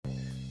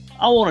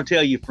I want to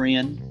tell you,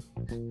 friend,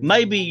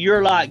 maybe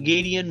you're like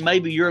Gideon,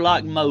 maybe you're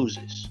like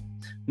Moses.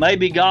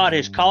 Maybe God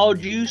has called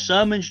you,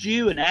 summoned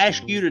you, and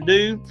asked you to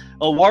do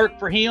a work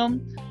for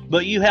Him,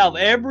 but you have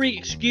every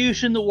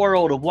excuse in the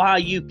world of why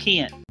you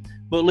can't.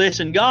 But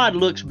listen, God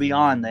looks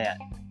beyond that.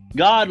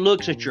 God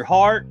looks at your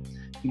heart.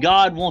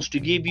 God wants to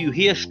give you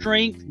His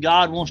strength.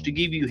 God wants to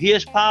give you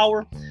His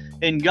power.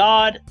 And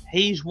God,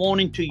 He's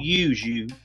wanting to use you